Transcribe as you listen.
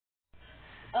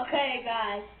Okay,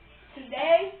 guys.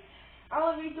 Today, I'm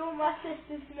going to be doing my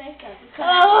sister's makeup.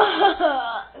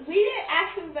 Because we didn't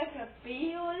actually make a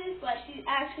video on this, but she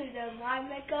actually did my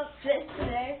makeup just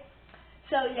today.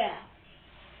 So, yeah.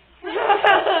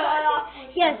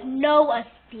 He has no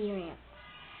experience.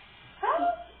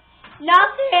 Huh?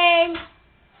 Nothing.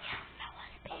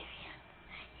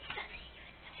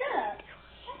 Shut up.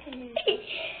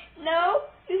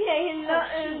 No, you can't hear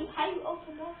nothing. How you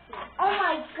open up this? Oh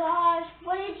my gosh,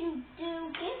 what did you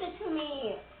do? Give it to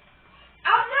me.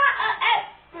 I'm not an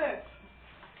expert.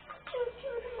 What did you do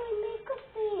to my makeup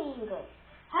thing?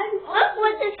 How you Look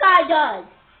what this guy does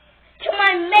to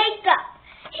my makeup.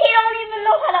 He don't even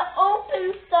know how to open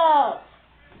stuff.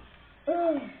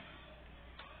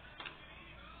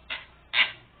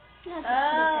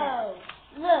 Oh,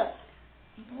 look.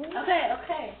 Okay.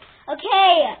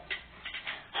 Okay.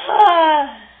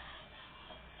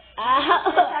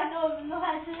 I don't know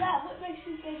how to do that. What makes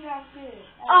you think I'm good?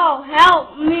 Oh,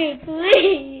 help me,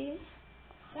 please.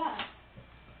 Yeah.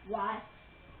 Why?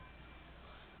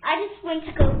 I just went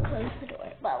to go close the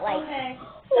door, but like. Okay.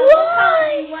 So what color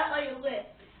do you want on your lips?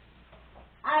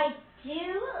 I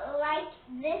do like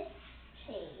this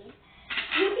shade.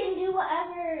 You can do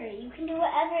whatever. You can do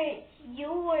whatever. It's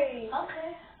yours.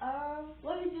 Okay.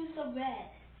 Let me do some red.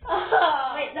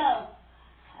 Wait, no.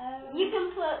 You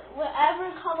can put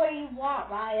whatever color you want,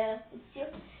 Raya.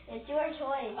 It's your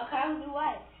choice. Okay, I'm gonna do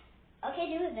white. Okay,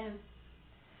 do it then.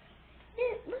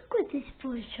 Look what this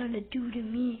boy's trying to do to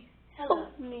me.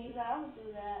 Help me. No, I'm gonna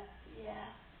do that. Yeah.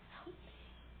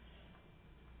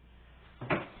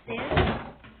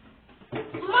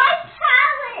 My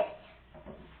palette!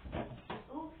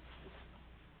 Ooh.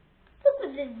 Look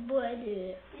what this boy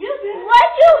did. You did. What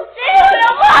you do to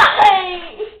mine?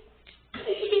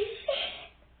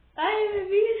 I didn't even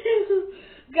mean to.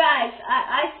 Guys, I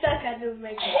suck at doing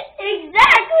makeup.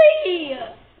 Exactly!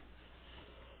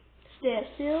 Stand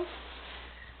still.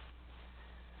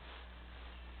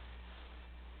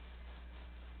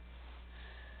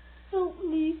 Help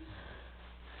me.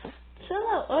 Shut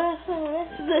up.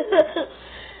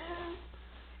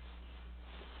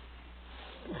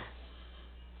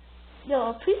 Yo,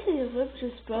 I'm pretty sure your lip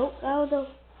just broke. I don't know.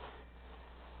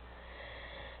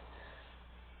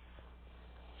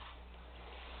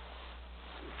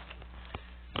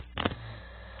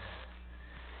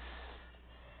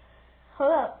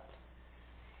 Hold up.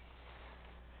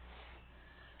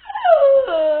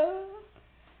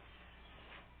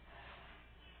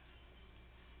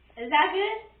 Is that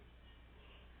good?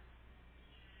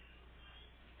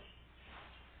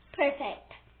 Perfect.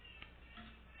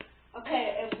 Okay,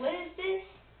 and what is this?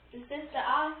 Is this the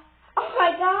eye? Oh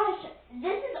my gosh,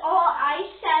 this is all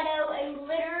eyeshadow and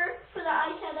glitter for the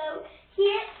eyeshadow.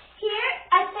 Here,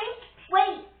 I think,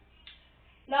 wait.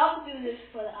 No, I'm gonna do this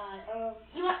for the eye. No,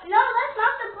 that's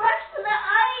not the brush for the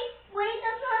eye. Wait,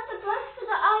 that's not the brush for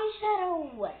the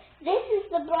eyeshadow. This is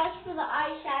the brush for the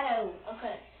eyeshadow.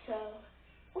 Okay, so.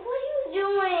 What are you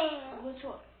doing? Which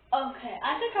one? Okay,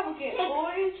 I think I'm gonna get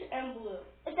orange and blue.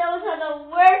 Those are the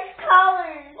worst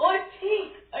colors. Or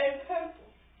pink and purple.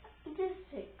 This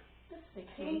pink.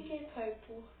 Pink and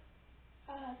purple.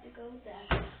 I'll have to go with that.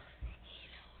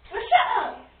 Well, shut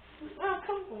up! It's not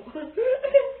comfortable.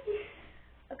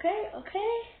 Okay.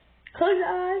 Close your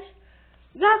eyes.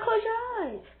 You gotta close your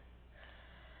eyes.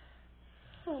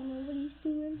 I don't know what he's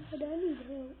doing, but I need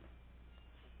help.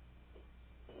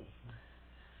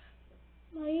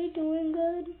 Are you doing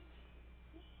good?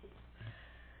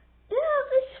 Yeah,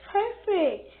 it's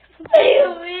perfect. What do you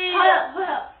mean? Hold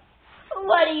up.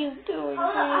 What are you doing?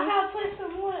 Hold up, I gotta put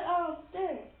some more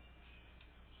there.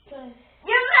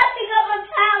 You're messing up my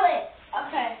palette.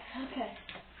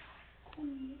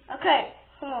 Okay,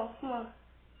 come on.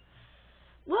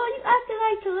 Well, you acting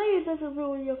like the layer doesn't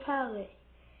ruin your palette.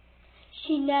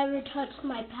 She never touched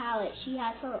my palette. She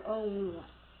has her own.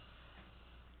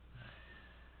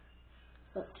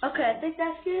 Okay, I think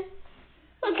that's good.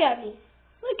 Look at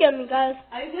me, guys.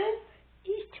 Are you good?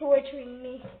 He's torturing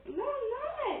me. No, I'm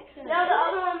not. Now the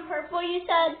other one purple, you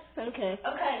said? Okay,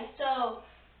 so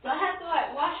do I have to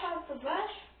wash out the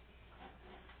brush?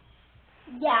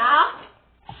 Yeah.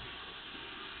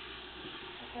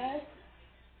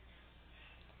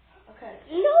 Okay.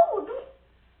 No, don't.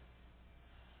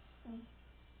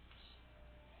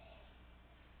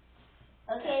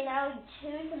 Okay, now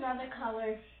choose another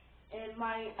color. And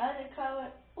my other color.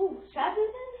 Ooh, should I do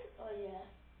this? Oh yeah.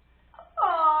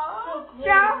 Aww. So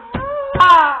glittery.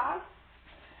 Ah.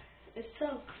 It's so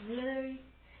glittery.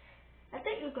 I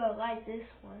think you're gonna like this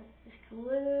one. It's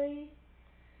glittery.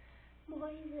 Why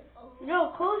is it?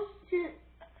 No, close to.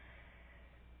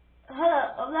 Hold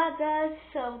up. what that does,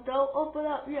 so don't open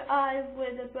up your eyes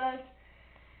when the brush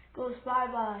goes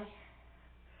bye-bye.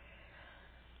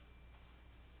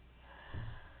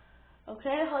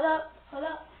 Okay, hold up.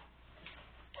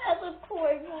 That's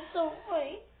horrible, don't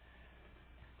worry.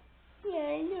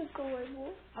 Yeah, you're horrible.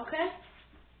 Okay?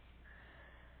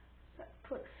 Let's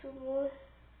put some more.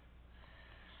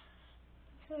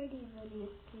 It's already running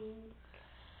thing.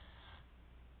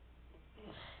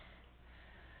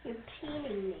 You're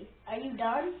teasing me. Are you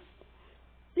done?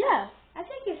 Yeah, I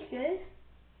think it's good.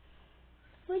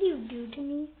 What do you do to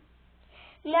me?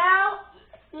 Now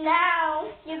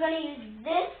you're going to use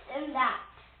this and that.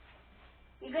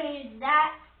 You're going to use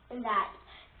that and that.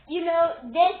 You know,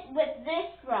 this with this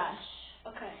brush.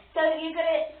 Okay. So you're going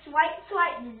to swipe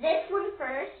this one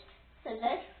first. So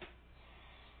this.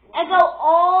 And go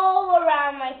all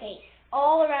around my face.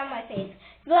 All around my face.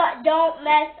 But don't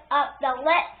mess up the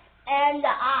lips and the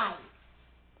eyes.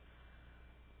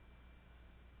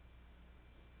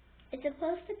 It's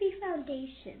supposed to be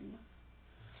foundation.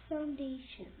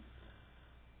 Foundation.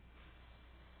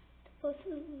 It's supposed to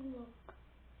look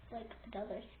like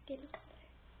another skin color.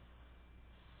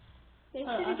 Make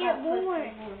sure to get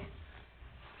more.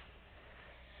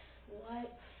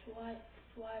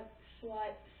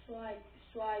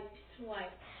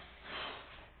 Swipe.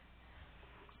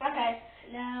 Okay,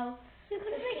 now You're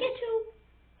going to make it too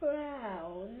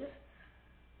brown.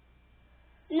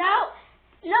 No,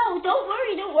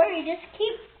 don't worry. Just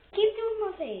keep doing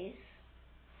my face.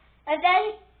 And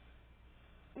then,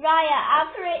 Raya,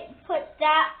 after it, put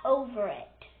that over it.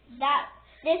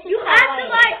 This is you how acting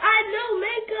like I know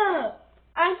makeup.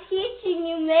 I'm teaching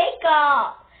you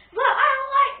makeup. But I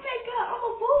don't like makeup. I'm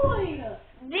a boy.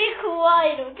 Be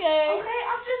quiet, okay? Okay,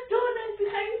 I'm just doing this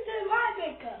because you said my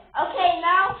makeup. Okay,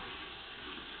 now,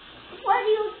 what are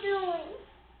you doing?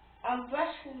 I'm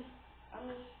brushing.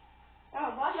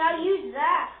 I'm washing. Now use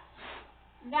that.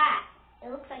 That.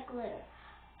 It looks like glitter.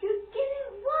 You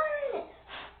didn't want it.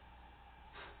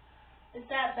 Is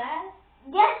that bad?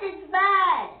 Yes, it's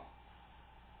bad.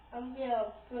 I'm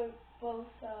gonna put both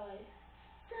sides.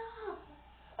 Stop.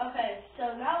 Okay, so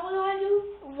now what do I do?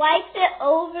 Wipe it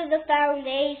over the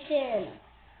foundation.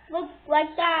 Look,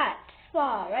 like that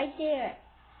spot right there.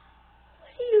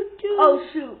 What do you do? Oh,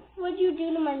 shoot. What do you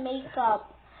do to my makeup?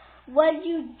 What did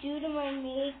you do to my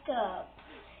makeup?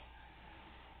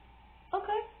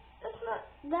 Okay, that's not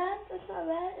bad,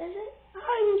 is it?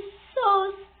 I'm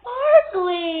so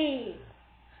sparkly.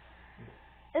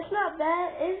 It's not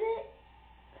bad, is it?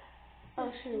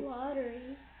 Oh, shoot.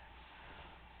 Watery.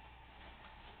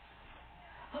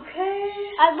 Okay.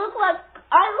 I look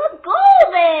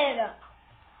golden.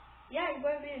 Yeah, you're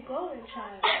going to be a golden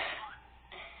child.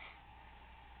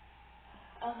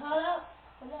 Hold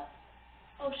up.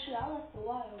 Oh, shit, I left the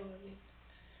water on you.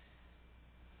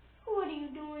 What are you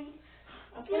doing?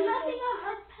 You're messing up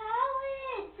my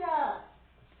palette.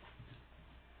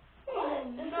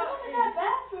 It's not that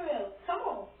bad for real. Come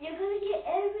on. You're going to get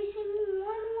every single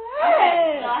one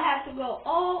Okay, wet. so I have to go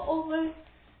all over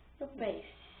the base.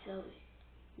 So,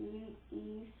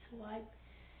 swipe.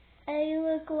 I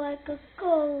look like a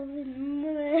golden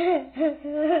man.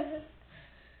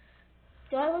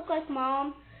 Do I look like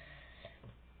Mom?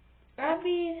 I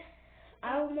mean,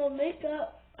 I don't know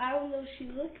makeup. I don't know what she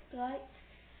looks like.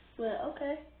 But,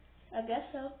 okay. I guess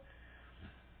so.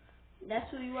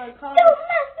 That's what you want to call Don't it?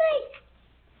 mess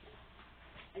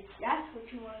me. That's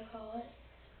what you want to call it.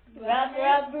 Rub.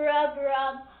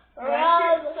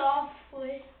 Brush it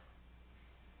softly.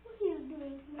 What are you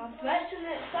doing? I'm brushing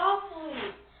it softly.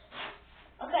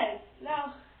 Okay,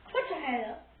 now put your head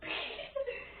up.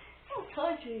 I'm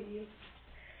torturing you.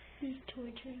 He's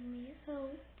torturing me. Oh.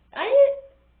 I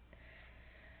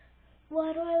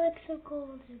Why do I look so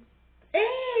golden?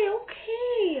 Hey,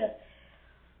 okay.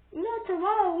 You know,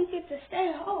 tomorrow we get to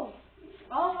stay home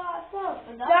all by ourselves.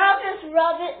 Now I'll just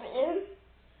rub it in.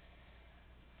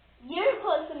 You're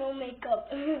supposed to know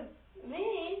makeup.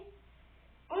 Me?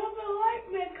 I don't even like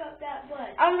makeup that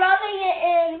much. I'm rubbing it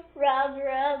in. Rub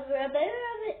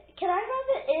it. Can I rub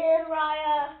it in,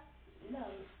 Raya? No.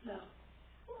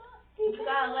 You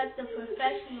gotta let the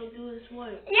professional do his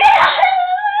work. Yeah!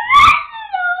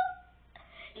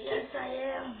 Yes, I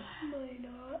am. No, you're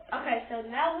not. Okay, so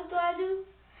now what do I do?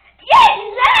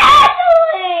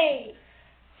 Exactly!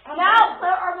 Now put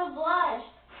on the blush.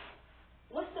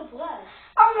 What's the blush?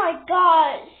 Oh my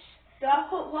gosh. Do I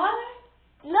put water?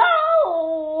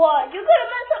 No! You're gonna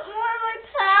mess up more of my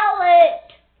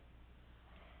palette.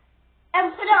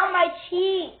 And put it on my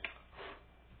cheek.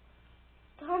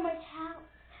 Put it on my towel.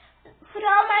 Put it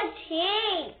on my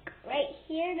cheek. Right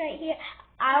here.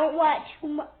 I don't want too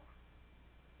much.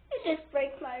 You just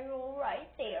break my spiral right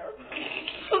there.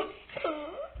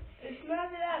 It's not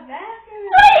that bad.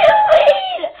 What do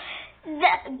you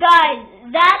mean? Guys,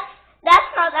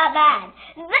 that's not that bad.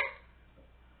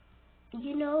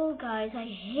 You know, guys, I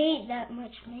hate that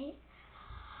much meat.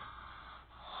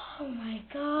 Oh my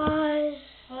gosh.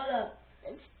 Hold up.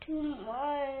 That's too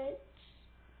much.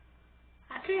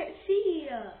 I can't see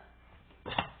you.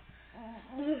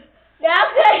 Now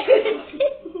can you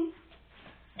see?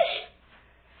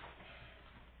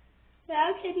 Now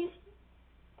can you see?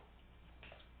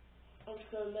 I'm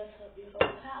just gonna mess up your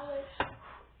whole palette.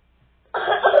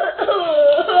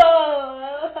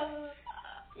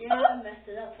 You're gonna mess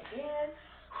it up again.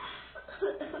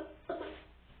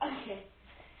 Okay.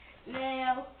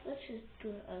 Now, let's just do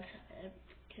it outside.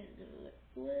 Can do it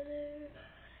with it.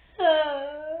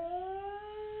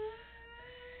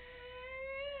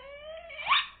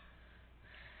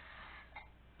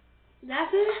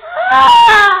 That's it?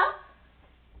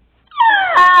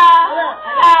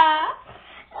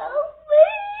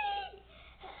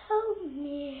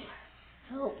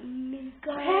 Help me,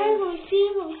 guys. Okay, let me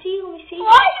see.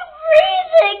 Why are you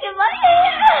breathing in my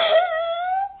ear?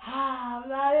 I'm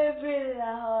not even breathing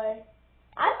that hard.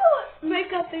 I know what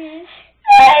makeup is.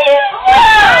 No, you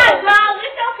Mom,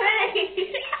 it's so pretty.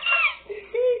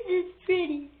 It's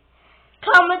pretty.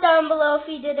 Comment down below if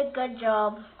he did a good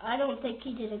job. I don't think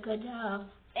he did a good job.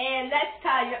 And next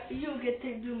time you get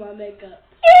to do my makeup.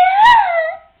 Yeah.